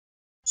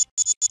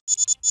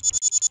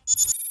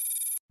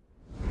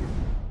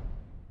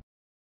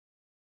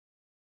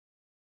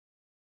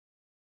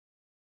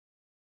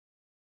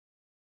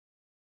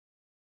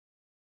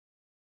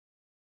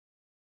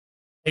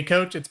Hey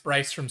coach, it's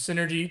Bryce from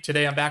Synergy.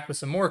 Today I'm back with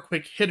some more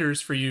quick hitters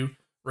for you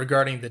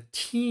regarding the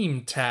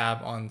team tab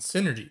on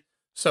Synergy.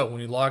 So when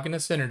you log into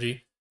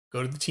Synergy,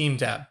 go to the team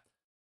tab.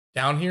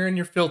 Down here in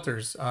your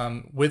filters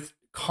with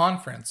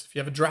conference, if you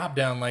have a drop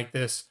down like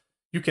this,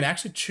 you can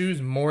actually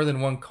choose more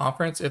than one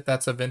conference if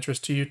that's of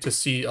interest to you to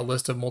see a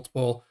list of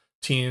multiple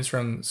teams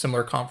from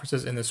similar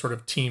conferences in this sort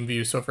of team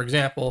view. So for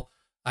example,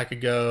 I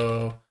could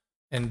go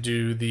and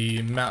do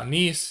the Mountain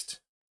East,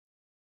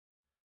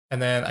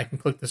 and then I can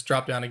click this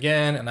drop down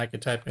again and I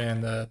could type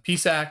in the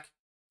PSAC,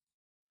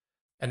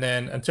 and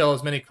then until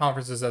as many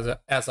conferences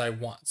as I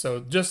want. So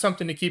just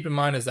something to keep in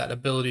mind is that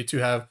ability to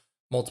have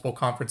multiple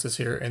conferences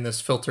here in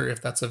this filter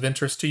if that's of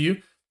interest to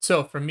you.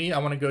 So for me, I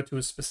want to go to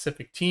a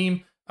specific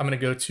team. I'm going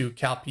to go to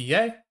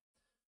CalPA.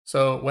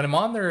 So when I'm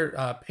on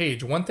their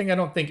page, one thing I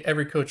don't think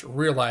every coach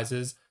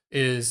realizes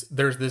is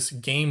there's this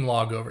game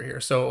log over here.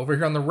 So over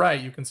here on the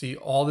right, you can see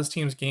all this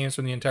team's games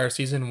from the entire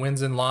season,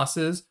 wins and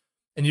losses,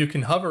 and you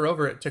can hover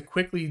over it to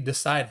quickly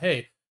decide,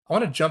 hey, I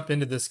want to jump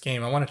into this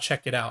game. I want to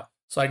check it out.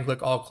 So I can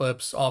click all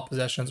clips, all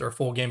possessions, or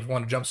full game if I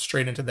want to jump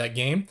straight into that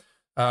game.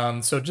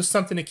 So just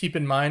something to keep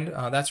in mind.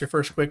 That's your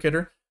first quick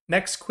hitter.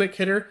 Next quick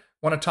hitter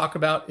I want to talk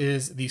about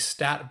is the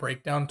stat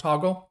breakdown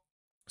toggle.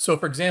 So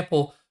for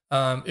example,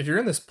 if you're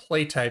in this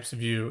play types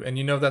view and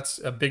you know that's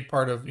a big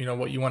part of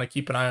what you want to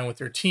keep an eye on with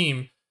your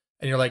team,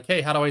 and you're like,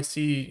 hey, how do I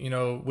see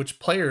which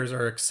players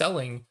are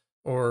excelling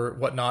or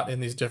whatnot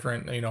in these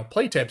different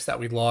play types that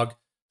we log?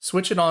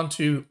 Switch it on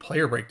to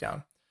player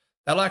breakdown.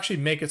 That'll actually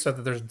make it so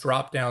that there's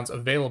drop downs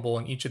available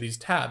in each of these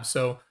tabs.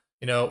 So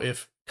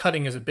if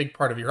cutting is a big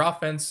part of your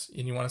offense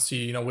and you want to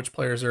see which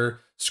players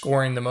are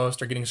scoring the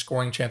most or getting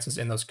scoring chances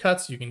in those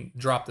cuts, you can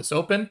drop this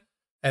open.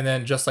 And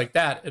then just like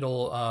that,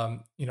 it'll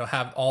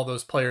have all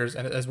those players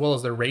and as well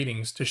as their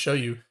ratings to show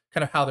you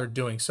kind of how they're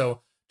doing.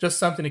 So just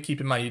something to keep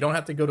in mind. You don't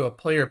have to go to a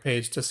player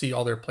page to see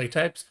all their play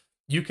types.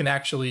 You can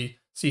actually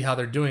see how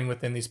they're doing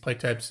within these play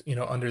types,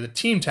 under the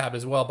team tab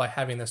as well by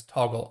having this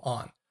toggle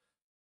on.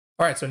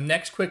 All right, so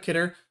next quick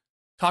hitter,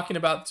 talking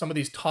about some of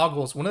these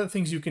toggles. One of the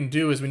things you can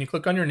do is when you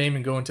click on your name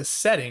and go into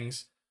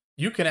settings,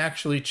 you can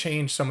actually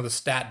change some of the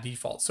stat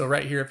defaults. So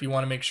right here, if you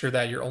want to make sure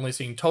that you're only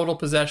seeing total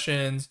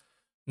possessions,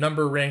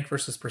 number rank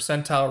versus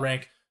percentile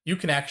rank, you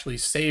can actually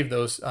save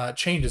those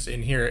changes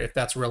in here if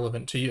that's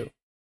relevant to you.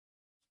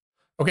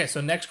 Okay, so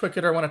next quick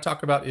hitter I want to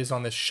talk about is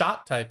on the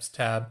shot types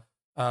tab.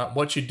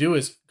 What you do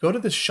is go to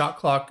the shot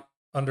clock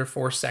under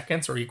 4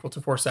 seconds or equal to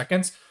 4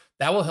 seconds.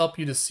 That will help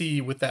you to see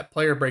with that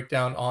player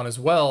breakdown on as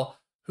well,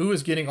 who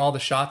is getting all the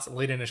shots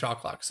late in a shot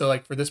clock. So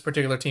like for this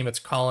particular team, it's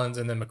Collins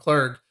and then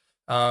McClurg.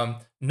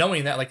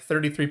 Knowing that like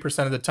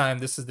 33% of the time,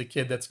 this is the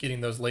kid that's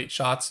getting those late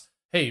shots.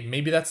 Hey,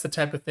 maybe that's the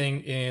type of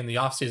thing in the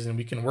offseason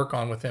we can work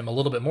on with him a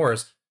little bit more,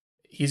 is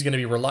he's going to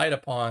be relied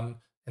upon.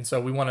 And so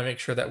we want to make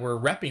sure that we're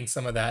repping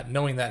some of that,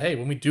 knowing that, hey,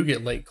 when we do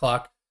get late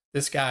clock,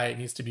 this guy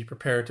needs to be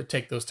prepared to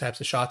take those types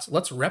of shots.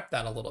 Let's rep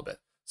that a little bit.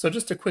 So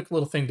just a quick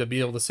little thing to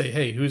be able to say,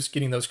 hey, who's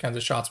getting those kinds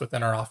of shots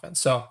within our offense?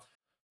 So,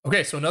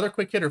 okay, so another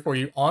quick hitter for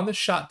you on the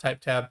shot type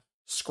tab,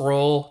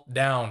 scroll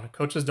down.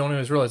 Coaches don't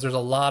always realize there's a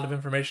lot of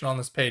information on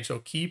this page. So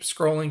keep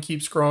scrolling, keep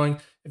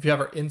scrolling. If you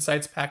have our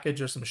insights package,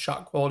 there's some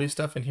shot quality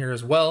stuff in here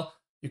as well.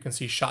 You can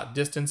see shot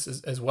distance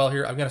as well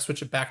here. I'm going to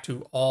switch it back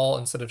to all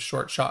instead of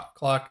short shot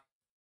clock.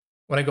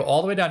 When I go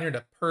all the way down here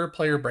to per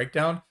player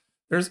breakdown,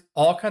 there's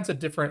all kinds of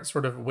different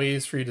sort of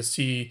ways for you to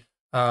see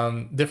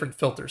different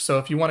filters. So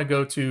if you want to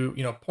go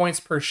to,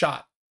 points per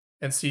shot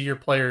and see your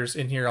players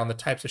in here on the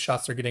types of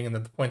shots they're getting and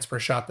the points per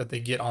shot that they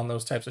get on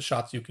those types of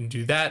shots, you can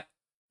do that.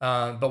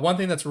 But one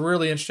thing that's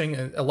really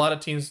interesting, a lot of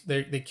teams,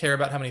 they care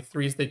about how many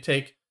threes they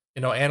take,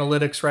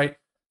 analytics, right?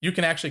 You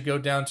can actually go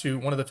down to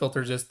one of the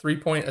filters is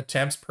 3-point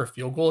attempts per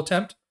field goal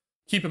attempt.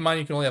 Keep in mind,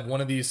 you can only have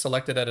one of these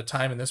selected at a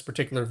time in this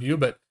particular view,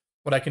 but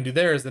what I can do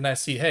there is then I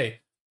see,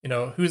 hey,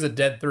 who's a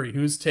dead three?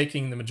 Who's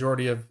taking the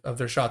majority of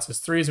their shots as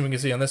threes? And we can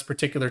see on this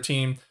particular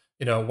team,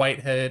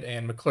 Whitehead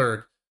and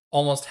McClurg,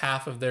 almost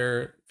half of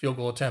their field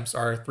goal attempts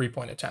are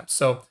 3-point attempts.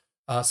 So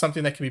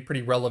something that can be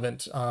pretty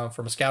relevant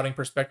from a scouting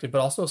perspective, but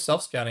also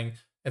self-scouting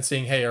and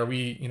seeing, hey, are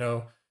we,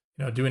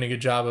 doing a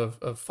good job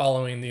of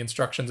following the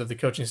instructions of the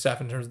coaching staff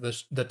in terms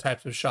of the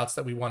types of shots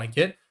that we want to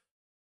get.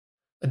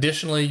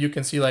 Additionally, you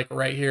can see like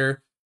right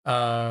here,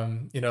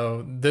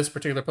 this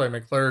particular player,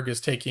 McClurg, is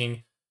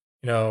taking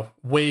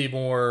way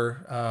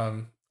more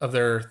of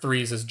their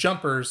threes as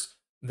jumpers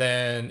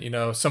than,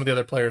 some of the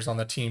other players on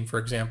the team, for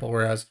example,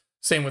 whereas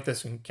same with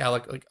this in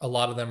Calic, like a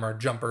lot of them are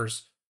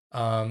jumpers.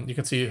 You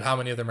can see how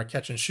many of them are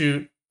catch and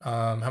shoot,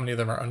 how many of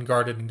them are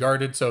unguarded and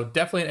guarded. So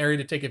definitely an area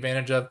to take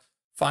advantage of.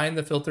 Find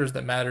the filters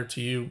that matter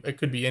to you. It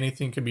could be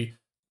anything, it could be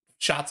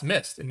shots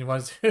missed, and you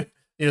want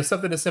to,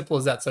 something as simple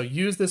as that. So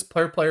use this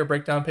player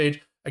breakdown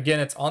page. Again,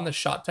 it's on the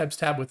shot types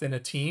tab within a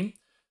team.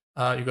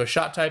 You go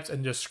shot types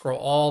and just scroll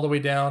all the way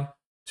down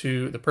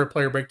to the per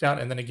player breakdown.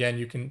 And then again,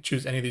 you can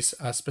choose any of these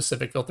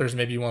specific filters.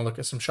 Maybe you want to look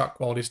at some shot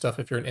quality stuff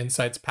if you're an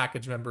insights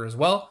package member as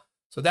well.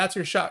 So that's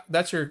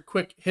your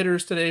quick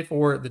hitters today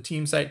for the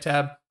team site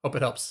tab. Hope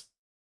it helps.